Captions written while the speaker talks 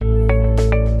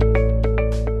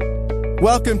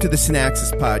Welcome to the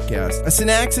Synaxis Podcast. A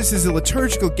synaxis is a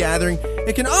liturgical gathering.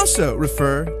 It can also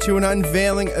refer to an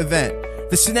unveiling event.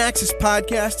 The Synaxis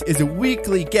Podcast is a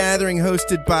weekly gathering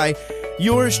hosted by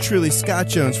yours truly, Scott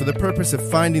Jones, for the purpose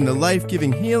of finding the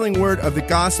life-giving, healing word of the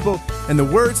gospel and the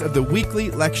words of the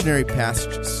weekly lectionary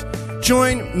passages.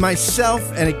 Join myself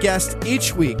and a guest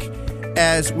each week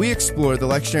as we explore the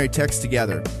lectionary text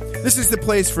together. This is the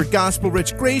place for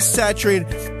gospel-rich,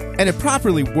 grace-saturated, and a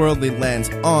properly worldly lens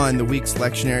on the week's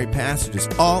lectionary passages,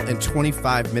 all in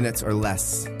 25 minutes or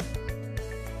less.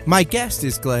 My guest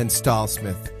is Glenn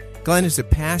Stallsmith. Glenn is a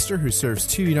pastor who serves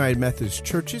 2 United Methodist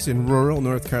churches in rural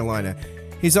North Carolina.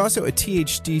 He's also a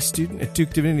THD student at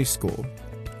Duke Divinity School.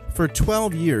 For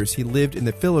 12 years, he lived in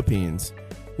the Philippines,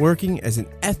 working as an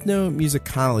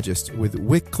ethnomusicologist with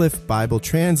Wycliffe Bible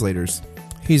Translators.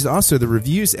 He's also the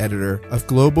reviews editor of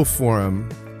Global Forum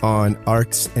on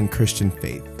Arts and Christian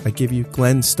Faith. I give you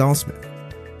Glenn Stallsmith.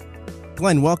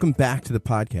 Glenn, welcome back to the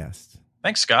podcast.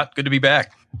 Thanks, Scott. Good to be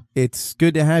back. It's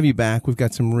good to have you back. We've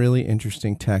got some really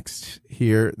interesting texts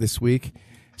here this week.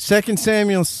 2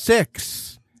 Samuel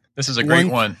 6. This is a great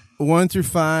one. 1 through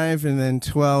 5 and then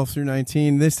 12 through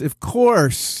 19. This, of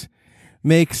course,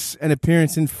 makes an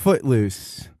appearance in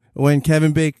Footloose when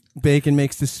Kevin Bacon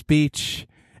makes the speech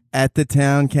at the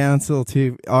town council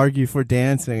to argue for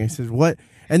dancing. He says, what?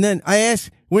 And then I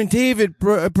asked, when David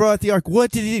brought the ark,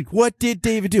 what did he do? What did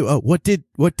David do? Oh, what did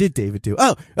David do?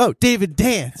 Oh, David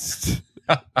danced.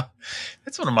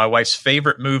 That's one of my wife's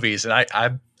favorite movies, and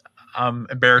I'm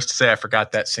embarrassed to say I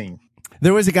forgot that scene.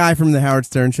 There was a guy from the Howard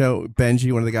Stern show,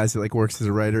 Benji, one of the guys that works as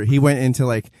a writer. He went into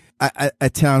a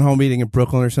town hall meeting in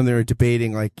Brooklyn or something. They were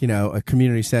debating a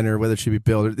community center, whether it should be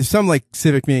built or there's some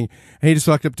civic meeting. And he just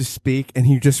walked up to speak and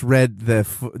he just read the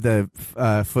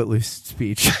Footloose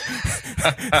speech.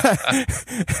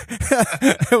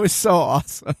 It was so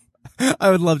awesome. I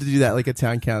would love to do that, like a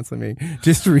town council meeting,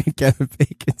 just to read Kevin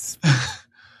Bacon's speech.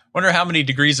 Wonder how many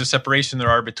degrees of separation there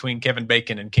are between Kevin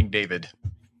Bacon and King David.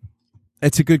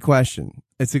 It's a good question.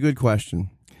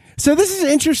 So this is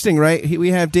interesting, right? We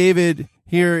have David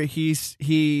here.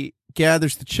 He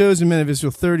gathers the chosen men of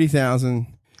Israel, 30,000.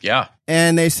 Yeah.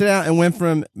 And they set out and went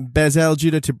from Bezel,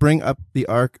 Judah, to bring up from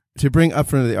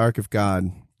the ark of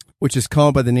God, which is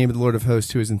called by the name of the Lord of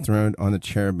hosts, who is enthroned on the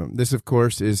cherubim. This, of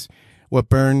course, is what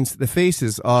burns the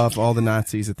faces off all the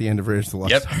Nazis at the end of Raiders of the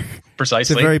Lost Ark. Yep,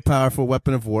 precisely. It's a very powerful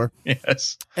weapon of war.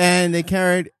 Yes. And they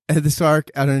carried this ark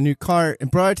out on a new cart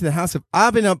and brought it to the house of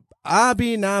Abinabad,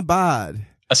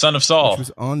 a son of Saul. Which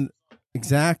was on,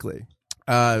 exactly.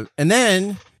 And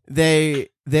then they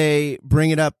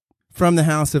bring it up from the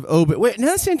house of Obed. Wait, now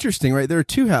that's interesting, right? There are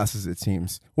 2 houses, it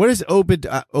seems. What is Obed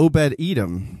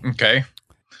Edom? Okay.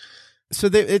 So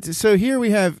here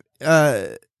we have,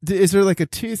 is there a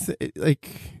tooth,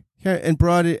 and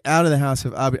brought it out of the house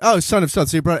of Abi? Oh, son of Saul.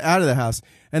 So they brought it out of the house,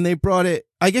 and they brought it.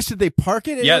 I guess, did they park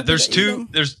it? Yeah, there's 2.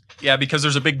 Because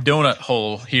there's a big donut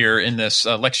hole here in this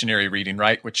lectionary reading,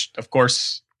 right? Which, of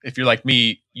course, if you're like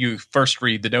me, you first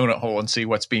read the donut hole and see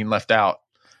what's being left out,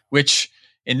 which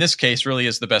in this case really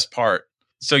is the best part.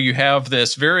 So you have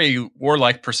this very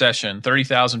warlike procession,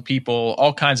 30,000 people,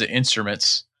 all kinds of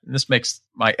instruments. And this makes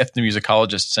my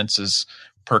ethnomusicologist senses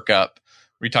perk up.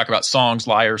 We talk about songs,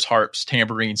 lyres, harps,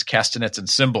 tambourines, castanets, and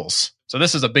cymbals. So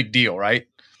this is a big deal, right?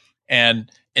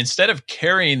 And instead of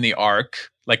carrying the ark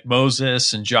like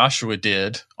Moses and Joshua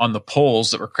did on the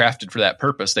poles that were crafted for that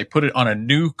purpose, they put it on a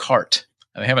new cart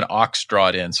and they have an ox draw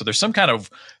it in. So there's some kind of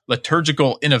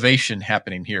liturgical innovation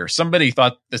happening here. Somebody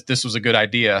thought that this was a good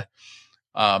idea,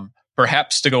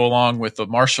 perhaps to go along with the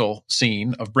martial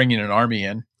scene of bringing an army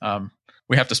in.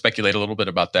 We have to speculate a little bit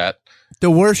about that.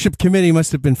 The worship committee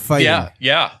must have been fighting.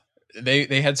 Yeah.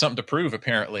 They had something to prove,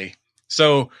 apparently.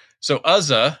 So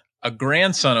Uzzah, a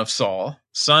grandson of Saul,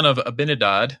 son of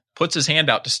Abinadab, puts his hand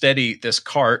out to steady this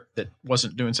cart that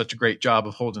wasn't doing such a great job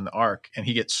of holding the ark, and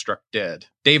he gets struck dead.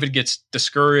 David gets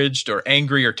discouraged or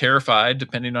angry or terrified,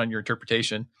 depending on your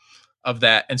interpretation of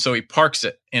that, and so he parks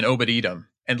it in Obed-Edom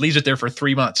and leaves it there for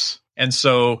 3 months. And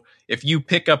so if you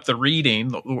pick up the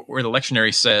reading where the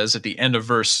lectionary says at the end of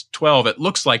verse 12, it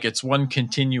looks like it's one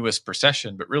continuous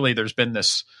procession, but really there's been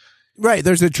this... Right,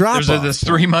 there's a drop-off. There's this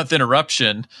 3-month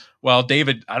interruption while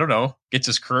David, I don't know, gets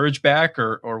his courage back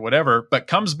or whatever, but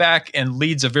comes back and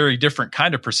leads a very different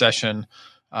kind of procession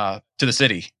to the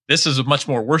city. This is a much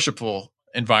more worshipful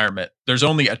environment. There's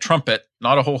only a trumpet,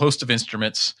 not a whole host of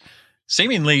instruments,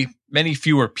 seemingly many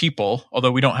fewer people,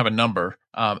 although we don't have a number.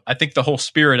 I think the whole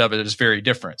spirit of it is very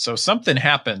different. So something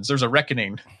happens. There's a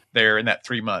reckoning there in that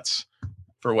 3 months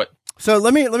for what. So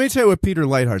let me tell you what Peter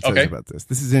Leithart says about this.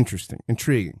 This is interesting,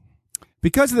 intriguing.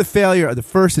 Because of the failure of the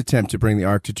first attempt to bring the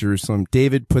ark to Jerusalem,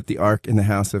 David put the ark in the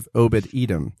house of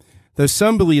Obed-Edom. Though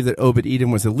some believe that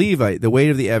Obed-Edom was a Levite, the weight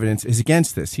of the evidence is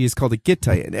against this. He is called a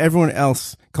Gittite, and everyone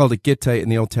else called a Gittite in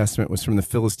the Old Testament was from the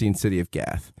Philistine city of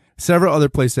Gath. Several other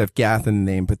places have Gath in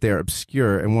the name, but they are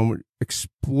obscure, and one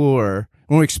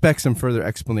would expect some further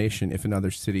explanation if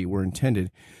another city were intended.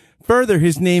 Further,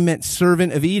 his name meant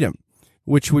servant of Edom,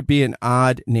 which would be an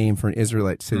odd name for an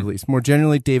Israelite, to say the least. More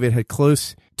generally, David had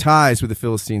close ties with the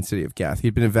Philistine city of Gath. He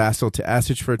had been a vassal to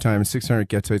Asich for a time, and 600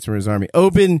 Gittites were in his army.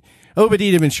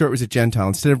 Obed-Edom, in short, was a Gentile.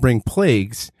 Instead of bringing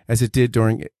plagues, as it did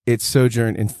during its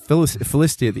sojourn in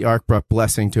Philistia, the ark brought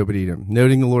blessing to Obed-Edom.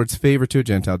 Noting the Lord's favor to a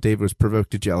Gentile, David was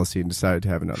provoked to jealousy and decided to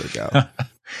have another go.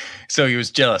 So he was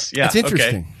jealous. Yeah, it's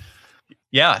interesting. Okay.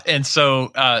 Yeah, and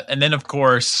so, and then of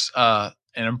course, an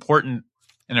important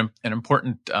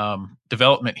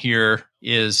development here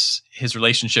is his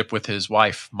relationship with his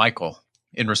wife, Michal,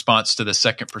 in response to the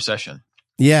second procession.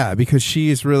 Yeah, because she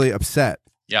is really upset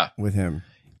with him.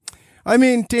 I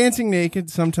mean, dancing naked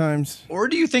sometimes. Or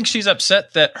do you think she's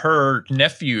upset that her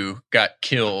nephew got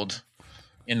killed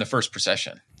in the first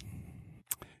procession?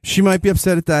 She might be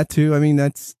upset at that too. I mean,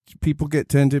 people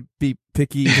tend to be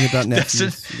picky even about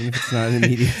nephews, even if it's not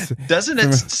immediate. Doesn't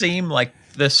it seem like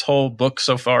this whole book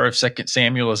so far of 2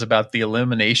 Samuel is about the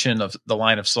elimination of the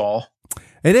line of Saul?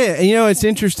 It is. And, it's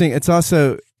interesting. It's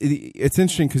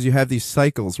interesting because you have these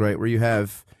cycles, right? Where you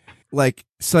have, like,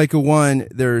 cycle 1,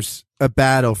 there's a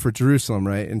battle for Jerusalem,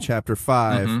 right? In chapter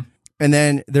 5. Mm-hmm. And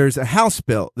then there's a house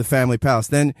built, the family palace.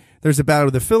 Then there's a battle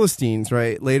with the Philistines,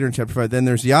 right? Later in chapter 5. Then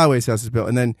there's Yahweh's house is built.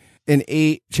 And then in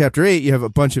chapter 8, you have a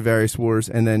bunch of various wars.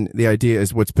 And then the idea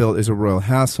is what's built is a royal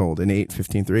household in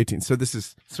 8:15 through 18. So this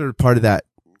is sort of part of that,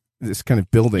 this kind of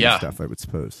building stuff, I would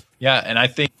suppose. Yeah. And I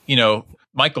think,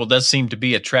 Michal does seem to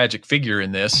be a tragic figure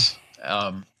in this.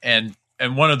 And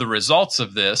one of the results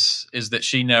of this is that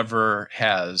she never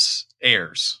has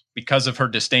heirs. Because of her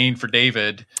disdain for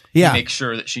David, he makes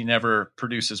sure that she never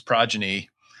produces progeny,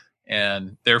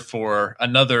 and therefore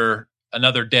another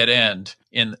dead end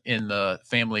in the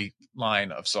family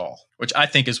line of Saul, which I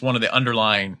think is one of the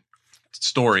underlying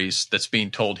stories that's being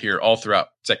told here all throughout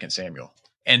 2 Samuel.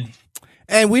 And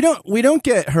we don't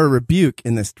get her rebuke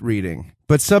in this reading,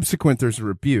 but subsequent there's a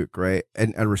rebuke, right?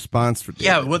 And a response for David.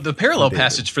 Yeah, well, the parallel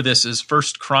passage for this is 1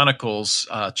 Chronicles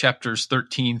chapters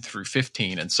 13 through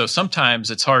 15. And so sometimes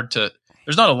it's hard to,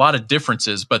 there's not a lot of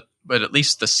differences, but at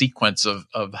least the sequence of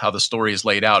how the story is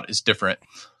laid out is different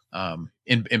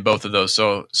in both of those.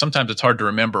 So sometimes it's hard to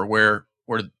remember where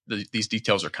these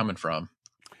details are coming from.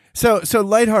 So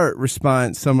Lightheart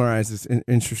response summarizes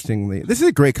interestingly. This is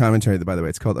a great commentary, by the way.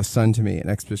 It's called A Son to Me, an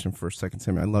exposition for 2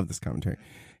 Samuel. I love this commentary.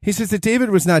 He says that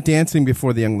David was not dancing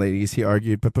before the young ladies, he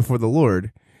argued, but before the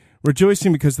Lord,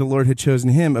 rejoicing because the Lord had chosen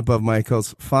him above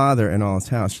Michal's father and all his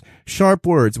house. Sharp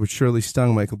words which surely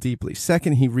stung Michal deeply.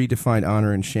 Second, he redefined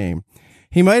honor and shame.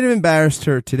 He might have embarrassed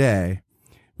her today,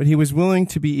 but he was willing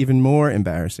to be even more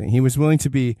embarrassing. He was willing to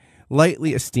be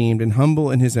lightly esteemed and humble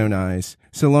in his own eyes,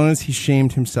 so long as he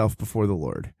shamed himself before the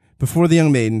Lord. Before the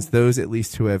young maidens, those at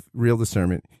least who have real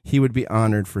discernment, he would be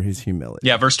honored for his humility.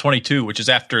 Yeah, verse 22, which is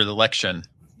after the election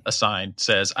assigned,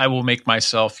 says, I will make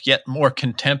myself yet more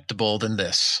contemptible than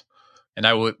this, and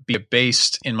I will be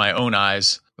abased in my own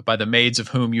eyes, but by the maids of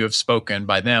whom you have spoken,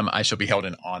 by them I shall be held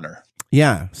in honor.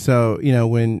 Yeah, so,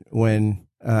 when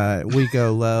we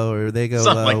go low or they go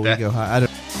low, like we go high. We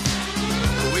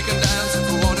can dance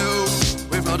if we want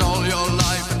to. We've got all your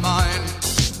life in mind.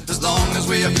 As long as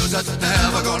we abuse it,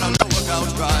 never gonna work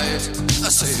out right. I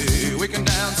say we can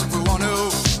dance if we want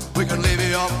to. We can leave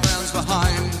your friends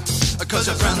behind. Cause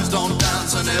your friends don't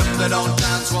dance, and if they don't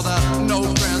dance, well, they're no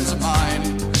friends of mine.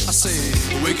 I say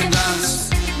we can dance,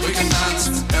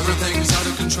 everything's out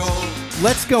of control.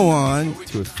 Let's go on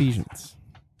to Ephesians.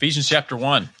 Ephesians chapter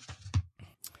 1.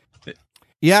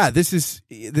 Yeah, this is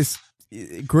this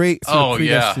great sort of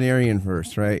predestinarian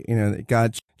verse, right? That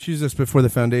God chooses us before the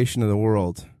foundation of the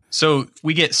world. So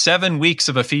we get 7 weeks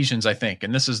of Ephesians, I think,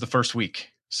 and this is the first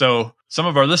week. So some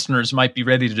of our listeners might be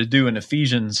ready to do an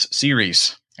Ephesians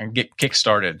series and get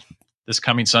kick-started this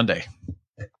coming Sunday.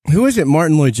 Who is it?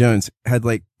 Martin Lloyd-Jones had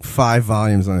 5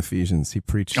 volumes on Ephesians. He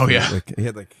preached. Oh, yeah. He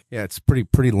had it's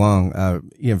pretty long.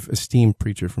 You have esteemed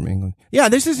preacher from England. Yeah,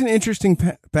 this is an interesting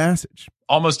passage.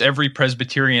 Almost every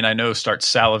Presbyterian I know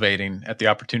starts salivating at the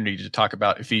opportunity to talk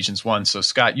about Ephesians 1. So,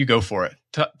 Scott, you go for it.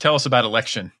 Tell us about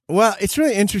election. Well, it's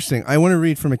really interesting. I want to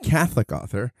read from a Catholic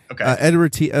author,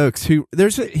 Edward T. Oakes, who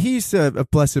he's a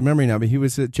blessed memory now, but he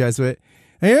was a Jesuit.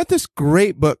 And he wrote this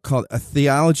great book called A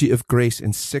Theology of Grace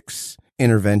in 6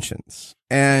 Interventions.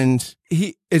 and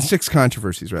in Six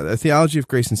Controversies, rather, a theology of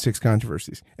grace in Six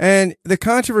Controversies. And the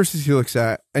controversies he looks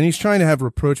at, and he's trying to have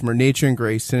reproach more nature and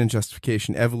grace, sin and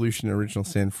justification, evolution and original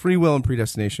sin, free will and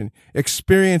predestination,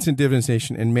 experience and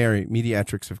divinization, and Mary,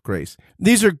 mediatrix of grace.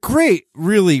 These are great,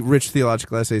 really rich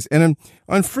theological essays. And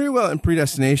on free will and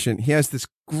predestination, he has this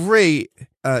great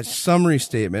summary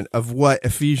statement of what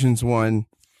Ephesians 1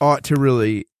 ought to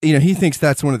really, he thinks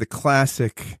that's one of the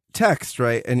classic texts,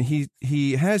 right? And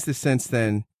he has the sense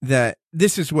then that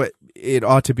this is what it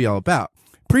ought to be all about.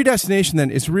 Predestination then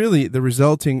is really the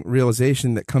resulting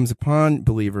realization that comes upon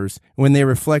believers when they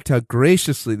reflect how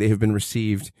graciously they have been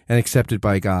received and accepted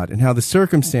by God, and how the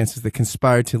circumstances that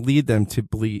conspired to lead them to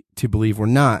believe were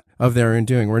not of their own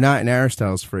doing, were not, in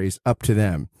Aristotle's phrase, up to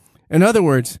them. In other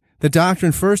words, the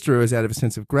doctrine first arose out of a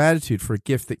sense of gratitude for a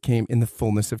gift that came in the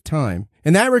fullness of time.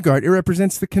 In that regard, it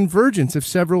represents the convergence of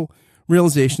several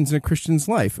realizations in a Christian's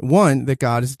life. One, that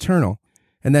God is eternal,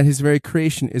 and that his very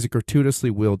creation is a gratuitously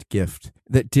willed gift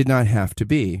that did not have to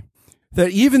be.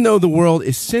 That even though the world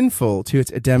is sinful to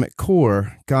its Adamic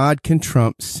core, God can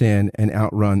trump sin and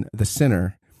outrun the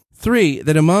sinner. 3,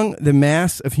 that among the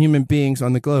mass of human beings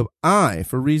on the globe, I,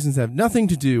 for reasons that have nothing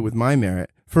to do with my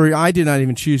merit, for I did not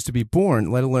even choose to be born,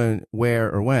 let alone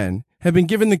where or when, have been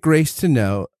given the grace to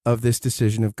know of this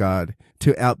decision of God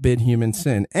to outbid human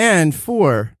sin. And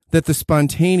 4, that the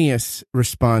spontaneous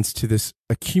response to this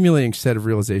accumulating set of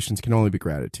realizations can only be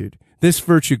gratitude. This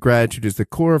virtue, gratitude, is the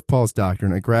core of Paul's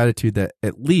doctrine, a gratitude that,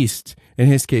 at least in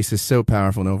his case, is so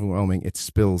powerful and overwhelming, it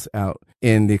spills out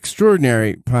in the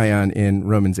extraordinary paean in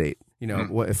Romans 8.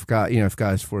 What if God, if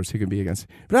God is for us, who can be against?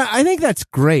 But I think that's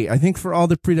great. I think for all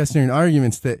the predestinarian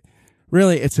arguments that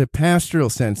really it's a pastoral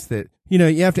sense that, you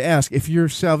have to ask, if your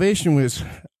salvation was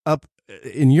up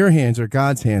in your hands or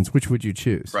God's hands, which would you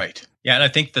choose? Right. Yeah. And I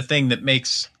think the thing that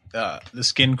makes the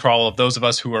skin crawl of those of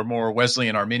us who are more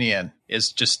Wesleyan Arminian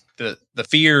is just the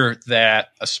fear that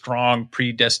a strong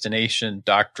predestination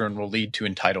doctrine will lead to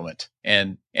entitlement.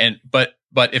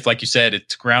 But if, like you said,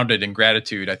 it's grounded in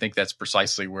gratitude, I think that's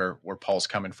precisely where Paul's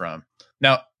coming from.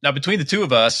 Now between the two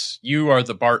of us, you are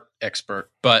the Barth expert,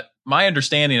 but my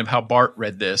understanding of how Barth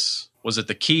read this was that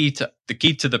the key to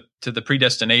the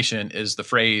predestination is the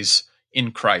phrase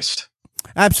 "in Christ."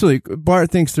 Absolutely.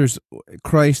 Barth thinks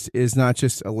Christ is not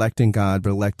just electing God, but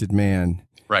elected man.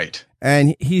 Right.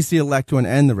 And he's the elect one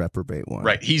and the reprobate one.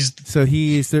 Right.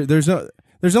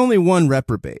 There's only one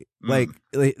reprobate,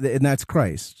 and that's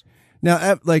Christ.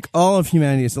 Now, all of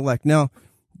humanity is elect. Now,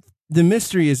 the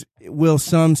mystery is, will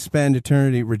some spend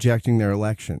eternity rejecting their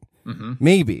election? Mm-hmm.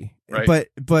 Maybe. Right.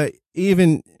 But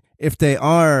even if they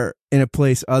are in a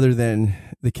place other than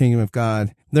the kingdom of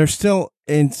God, they're still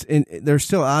they're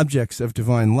still objects of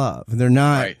divine love. They're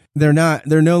not. Right.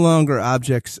 They're no longer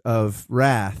objects of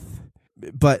wrath,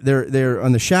 but they're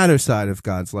on the shadow side of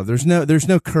God's love. There's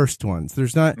no cursed ones.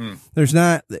 There's not.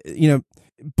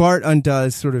 Barth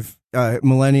undoes sort of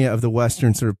millennia of the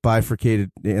Western sort of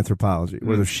bifurcated anthropology,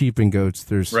 where there's sheep and goats.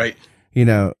 There's right.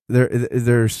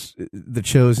 There's the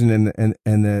chosen and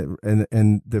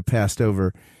the passed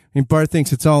over. I mean, Barth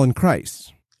thinks it's all in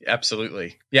Christ.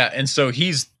 Absolutely. Yeah. And so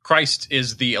Christ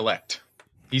is the elect.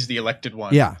 He's the elected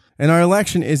one. Yeah. And our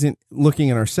election isn't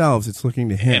looking at ourselves. It's looking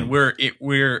to him. And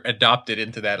we're adopted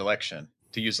into that election,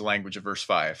 to use the language of verse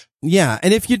 5. Yeah.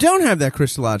 And if you don't have that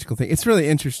Christological thing, it's really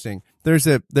interesting. There's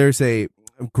a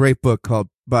great book called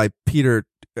by Peter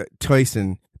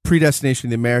Toyson,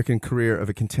 Predestination, the American Career of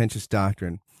a Contentious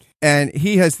Doctrine. And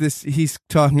he's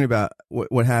talking about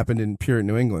what happened in Puritan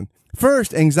New England.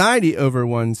 First, anxiety over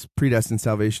one's predestined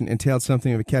salvation entailed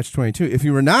something of a catch-22. If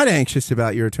you were not anxious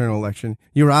about your eternal election,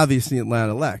 you were obviously not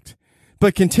elect.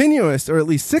 But continuous, or at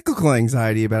least cyclical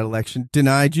anxiety about election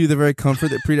denied you the very comfort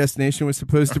that predestination was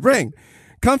supposed to bring.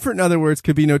 Comfort, in other words,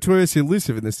 could be notoriously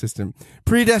elusive in this system.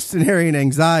 Predestinarian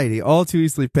anxiety all too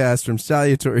easily passed from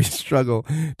salutary struggle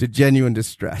to genuine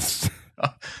distress.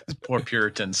 Oh, poor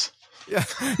Puritans. Yeah.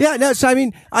 No. So, I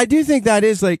mean, I do think that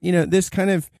is this kind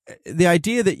of the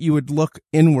idea that you would look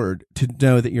inward to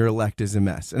know that your elect is a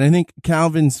mess. And I think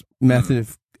Calvin's method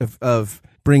of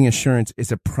bringing assurance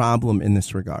is a problem in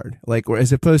this regard. Or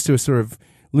as opposed to a sort of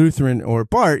Lutheran or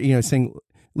Barth, saying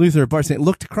Luther or Barth saying,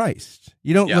 look to Christ.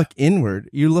 You don't look inward.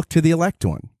 You look to the elect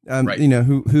one. Right.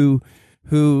 Who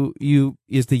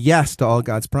is the yes to all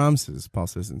God's promises, Paul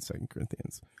says in 2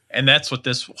 Corinthians. And that's what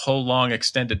this whole long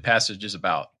extended passage is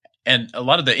about. And a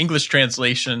lot of the English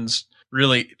translations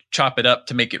really chop it up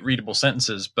to make it readable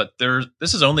sentences, but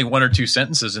this is only one or two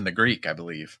sentences in the Greek, I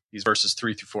believe. These verses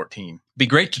 3 through 14. It'd be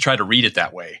great to try to read it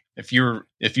that way. If you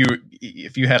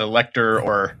had a lector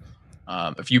or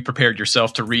if you prepared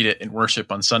yourself to read it in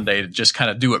worship on Sunday, to just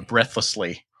kind of do it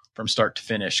breathlessly from start to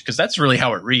finish, because that's really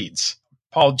how it reads.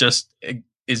 Paul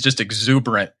is just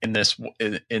exuberant in this,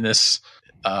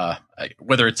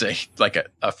 whether it's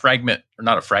a fragment or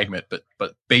not a fragment,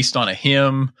 but based on a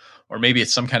hymn, or maybe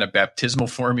it's some kind of baptismal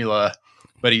formula.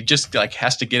 But he just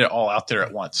has to get it all out there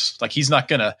at once. Like he's not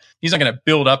gonna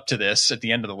build up to this at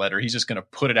the end of the letter. He's just gonna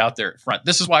put it out there at front.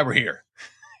 This is why we're here,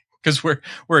 because we're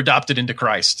adopted into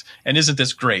Christ, and isn't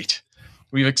this great?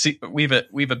 We've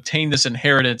obtained this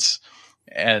inheritance,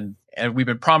 and we've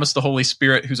been promised the Holy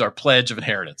Spirit, who's our pledge of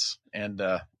inheritance. And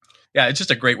it's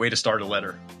just a great way to start a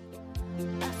letter.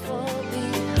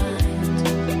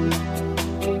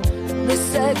 The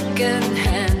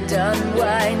second-hand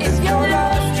unwind. If you're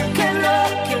lost, you can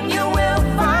look and you will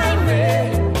find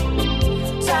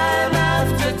me. Time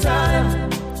after time.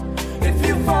 If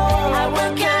you fall, I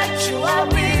will catch you. I'll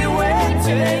be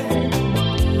waiting.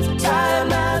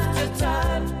 Time after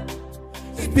time.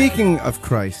 Speaking of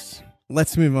Christ,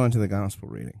 let's move on to the gospel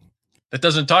reading. That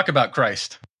doesn't talk about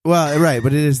Christ. Well, right,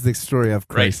 but it is the story of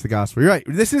Christ, Right. the gospel. You're right.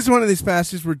 This is one of these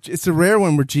passages where it's a rare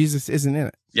one where Jesus isn't in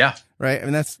it. Yeah. Right? I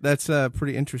mean, that's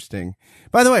pretty interesting.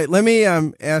 By the way, let me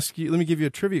give you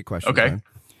a trivia question. Okay. Brian.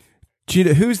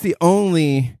 Gina, who's the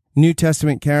only New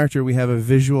Testament character we have a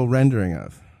visual rendering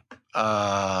of?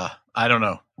 I don't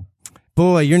know.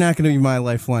 Boy, you're not going to be my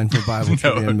lifeline for Bible No.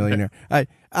 trivia and millionaire.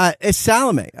 It's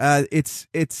Salome. It's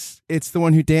the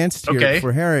one who danced here Okay.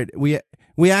 for Herod.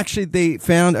 They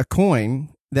found a coin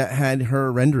that had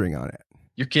her rendering on it.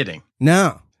 You're kidding.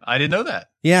 No. I didn't know that.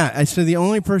 Yeah, and so the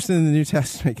only person in the New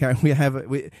Testament I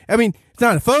mean, it's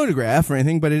not a photograph or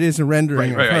anything, but it is a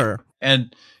rendering of her.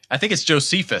 And I think it's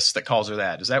Josephus that calls her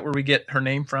that. Is that where we get her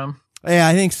name from? Yeah,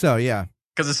 I think so, yeah.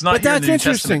 Because it's not But here in that's the New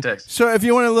interesting. Testament text. So if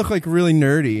you want to look like really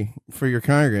nerdy for your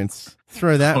congregants,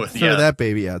 throw that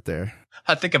baby out there.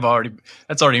 I think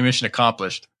that's already mission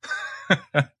accomplished.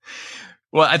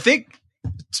 Well, I think,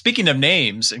 speaking of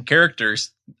names and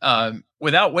characters,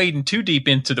 without wading too deep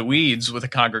into the weeds with a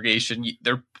congregation,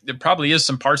 there probably is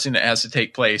some parsing that has to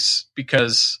take place,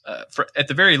 because at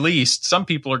the very least, some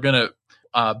people are going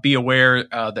to be aware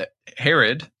that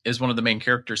Herod is one of the main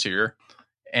characters here,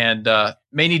 and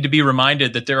may need to be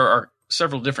reminded that there are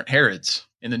several different Herods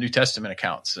in the New Testament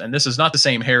accounts, and this is not the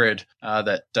same Herod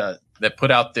that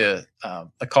put out the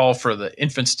call for the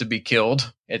infants to be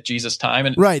killed at Jesus' time.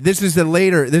 And Right. This is a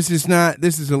later Herod. this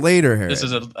is a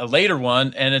later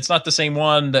one, and it's not the same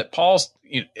one that Paul's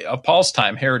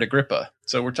time, Herod Agrippa.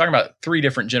 So we're talking about three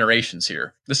different generations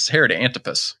here. This is Herod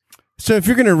Antipas. So if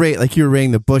you're going to rate, like you were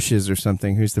rating the Bushes or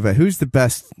something, who's the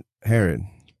best Herod?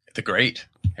 The Great.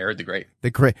 Herod the Great.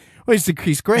 The great. Well,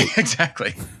 he's great.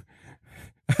 Exactly.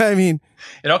 I mean,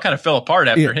 It all kind of fell apart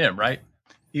after Yeah. him, right?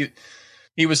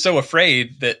 He was so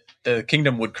afraid that the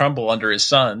kingdom would crumble under his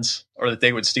sons, or that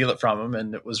they would steal it from him,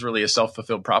 and it was really a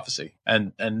self-fulfilled prophecy.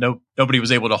 And nobody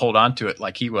was able to hold on to it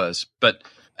like he was. But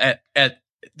at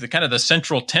the kind of the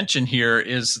central tension here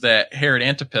is that Herod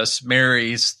Antipas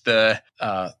marries the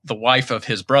wife of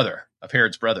his brother, of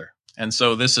Herod's brother. And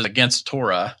so this is against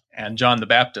Torah, and John the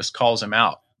Baptist calls him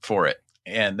out for it.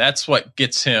 And that's what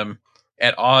gets him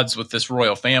at odds with this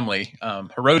royal family.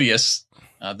 Herodias,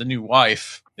 the new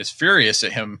wife, is furious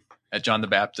at John the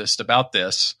Baptist about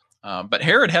this. But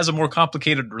Herod has a more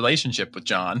complicated relationship with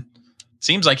John.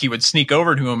 Seems like he would sneak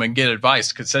over to him and get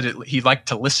advice, because he liked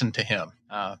to listen to him.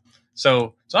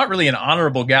 So it's not really an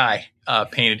honorable guy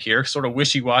painted here, sort of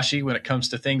wishy-washy when it comes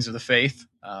to things of the faith.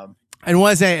 I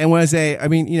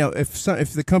mean,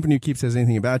 if the company who keeps says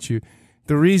anything about you,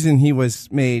 the reason he was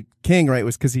made king, right,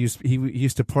 was because he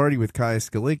used to party with Caius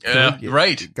Caligula.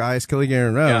 Right. Caius Caligula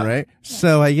in Rome, Yeah. right?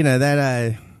 So,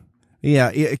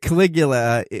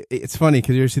 Caligula, it's funny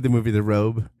because you ever see the movie The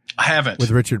Robe I haven't.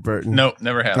 with Richard Burton? No,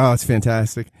 never have. Oh, it's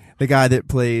fantastic. The guy that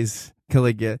plays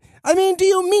Caligula. I mean, do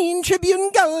you mean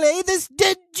Tribune Galley, this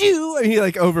dead Jew? And he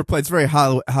overplays. It's very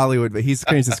Hollywood, but he's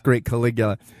this great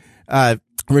Caligula.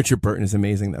 Richard Burton is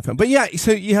amazing in that film. But yeah,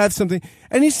 so you have something,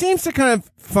 and he seems to kind of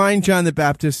find John the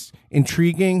Baptist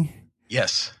intriguing.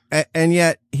 Yes. And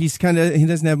yet he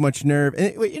doesn't have much nerve.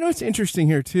 And it's interesting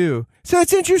here too. So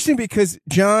it's interesting because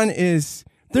there's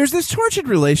this tortured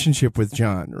relationship with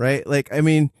John, right?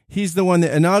 He's the one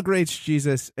that inaugurates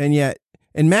Jesus, and yet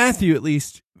in Matthew, at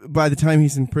least by the time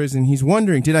he's in prison, he's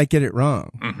wondering, did I get it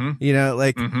wrong?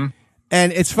 Mm-hmm.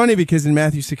 And it's funny because in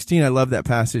Matthew 16, I love that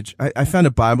passage. I found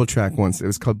a Bible tract once. It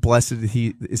was called "Blessed is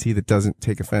he that doesn't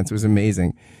take offense." It was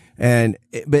amazing.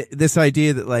 But this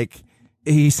idea that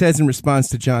he says in response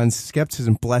to John's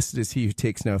skepticism, "Blessed is he who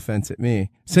takes no offense at me."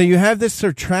 So you have this sort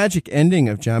of tragic ending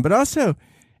of John, but also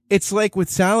it's like with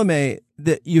Salome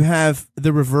that you have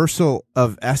the reversal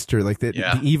of Esther, like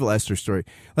the evil Esther story.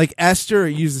 Like Esther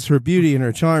uses her beauty and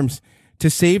her charms to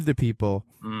save the people,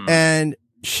 and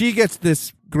she gets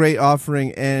this great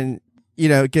offering, and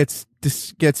gets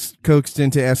coaxed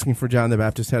into asking for John the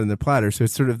Baptist's head on the platter. So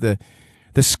it's sort of the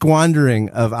squandering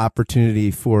of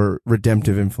opportunity for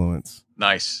redemptive influence.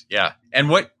 Nice, yeah. And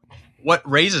what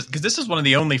raises, because this is one of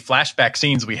the only flashback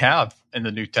scenes we have in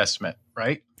the New Testament,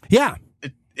 right? Yeah,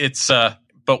 it's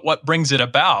but what brings it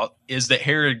about is that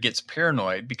Herod gets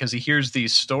paranoid because he hears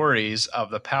these stories of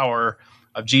the power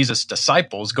of Jesus'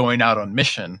 disciples going out on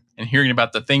mission and hearing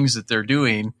about the things that they're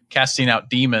doing, casting out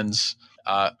demons,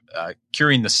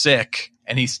 curing the sick,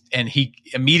 and he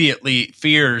immediately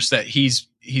fears that he's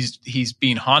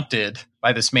being haunted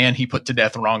by this man he put to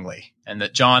death wrongly, and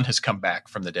that John has come back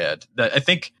from the dead. I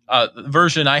think the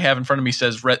version I have in front of me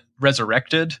says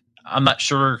resurrected. I'm not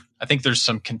sure. I think there's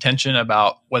some contention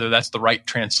about whether that's the right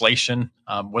translation,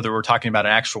 whether we're talking about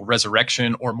an actual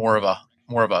resurrection or more of a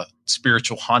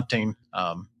spiritual haunting.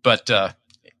 But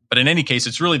in any case,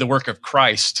 it's really the work of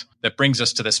Christ that brings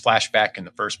us to this flashback in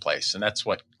the first place, and that's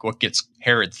what gets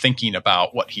Herod thinking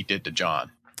about what he did to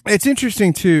John. It's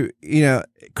interesting too,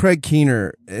 Craig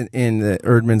Keener in the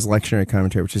Erdman's lectionary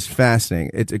commentary, which is fascinating.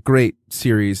 It's a great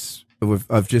series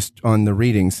of just on the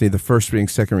readings, say the first reading,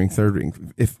 second reading, third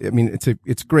reading.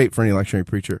 It's great for any lectionary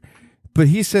preacher. But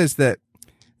he says that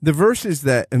the verses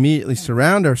that immediately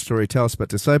surround our story tell us about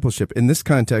discipleship. In this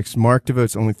context, Mark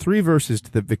devotes only 3 verses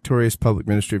to the victorious public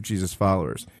ministry of Jesus'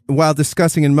 followers, while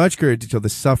discussing in much greater detail the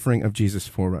suffering of Jesus'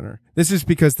 forerunner. This is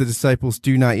because the disciples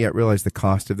do not yet realize the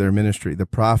cost of their ministry. The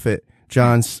prophet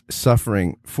John's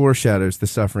suffering foreshadows the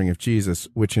suffering of Jesus,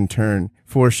 which in turn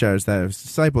foreshadows that of his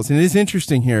disciples. And it is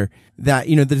interesting here that,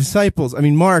 the disciples,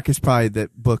 Mark is probably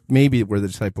the book maybe where the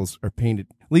disciples are painted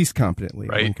least competently,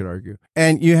 right. One could argue.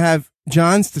 And you have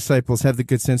John's disciples have the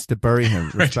good sense to bury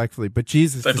him respectfully, but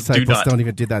Jesus' disciples don't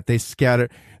even do that. They scatter.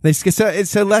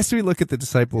 So lest we look at the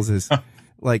disciples as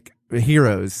like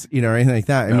heroes, or anything like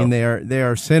that. No. They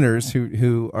are sinners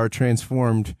who are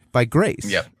transformed by grace.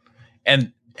 Yep.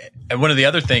 And one of the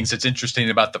other things that's interesting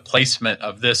about the placement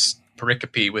of this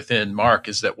pericope within Mark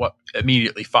is that what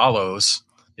immediately follows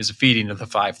is a feeding of the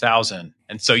 5,000.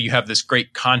 And so you have this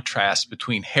great contrast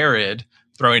between Herod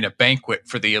throwing a banquet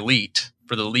for the elite,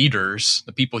 for the leaders,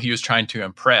 the people he was trying to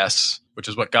impress, which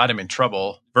is what got him in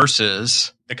trouble,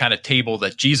 versus the kind of table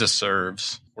that Jesus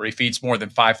serves, where he feeds more than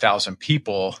 5,000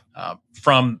 people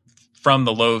from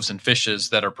the loaves and fishes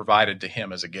that are provided to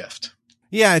him as a gift.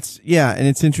 Yeah, and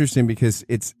it's interesting because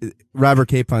Robert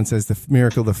Capon says the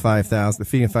miracle of the 5,000, the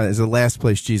feeding of 5,000, is the last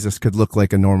place Jesus could look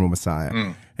like a normal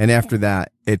Messiah. And after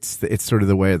that, it's sort of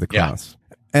the way of the cross. Yeah.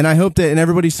 And I hope that in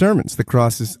everybody's sermons, the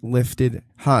cross is lifted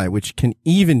high, which can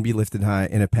even be lifted high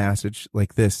in a passage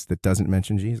like this that doesn't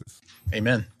mention Jesus.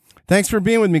 Amen. Thanks for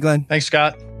being with me, Glenn. Thanks,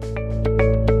 Scott.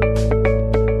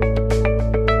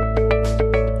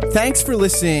 Thanks for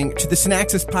listening to the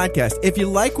Synaxis podcast. If you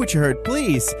like what you heard,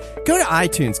 please go to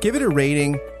iTunes, give it a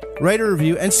rating, write a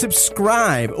review, and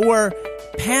subscribe, or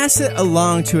pass it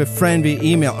along to a friend via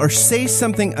email, or say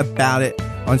something about it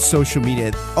on social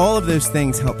media. All of those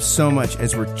things help so much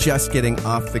as we're just getting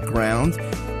off the ground.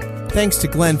 Thanks to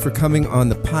Glenn for coming on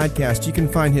the podcast. You can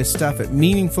find his stuff at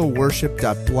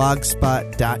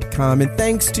meaningfulworship.blogspot.com. And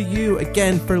thanks to you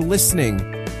again for listening.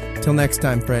 Till next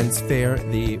time, friends, fare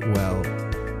thee well.